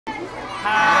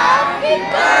Here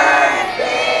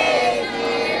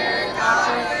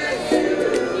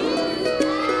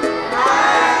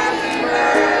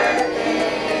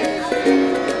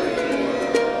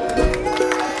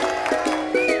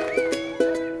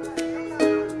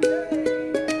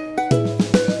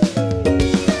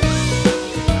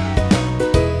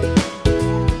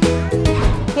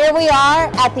we are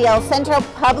at the El Centro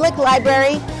Public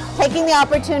Library, taking the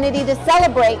opportunity to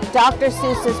celebrate Dr.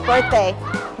 Seuss's birthday.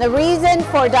 The reason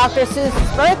for Dr.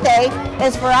 Seuss's birthday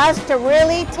is for us to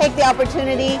really take the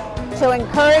opportunity to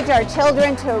encourage our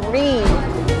children to read.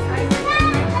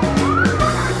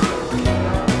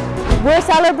 We're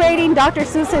celebrating Dr.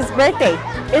 Seuss's birthday.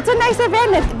 It's a nice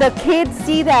event if the kids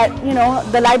see that,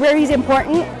 the library is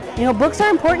important. Books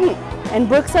are important, and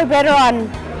books are better on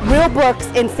real books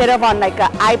instead of on like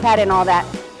an iPad and all that.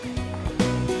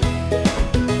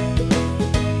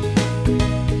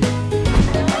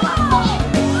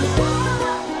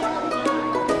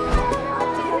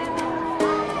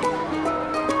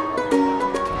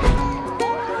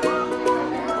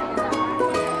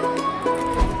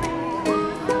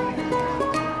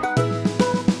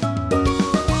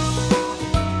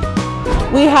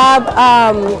 We have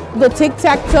the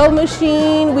tic-tac-toe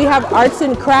machine, we have arts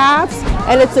and crafts,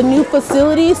 and it's a new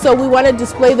facility, so we want to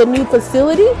display the new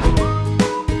facility.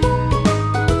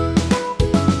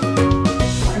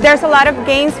 There's a lot of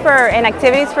games and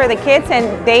activities for the kids,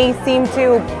 and they seem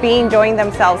to be enjoying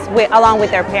themselves along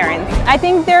with their parents. I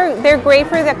think they're great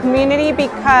for the community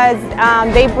because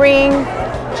they bring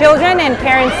children and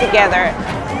parents together.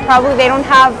 Probably they don't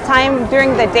have time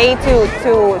during the day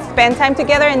to spend time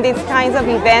together, and these kinds of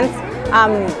events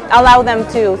allow them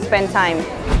to spend time.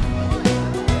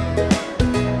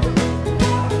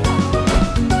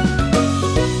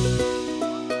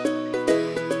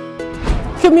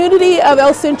 Community of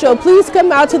El Centro, please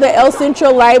come out to the El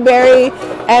Centro Library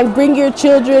and bring your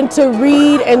children to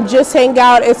read and just hang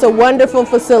out. It's a wonderful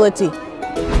facility.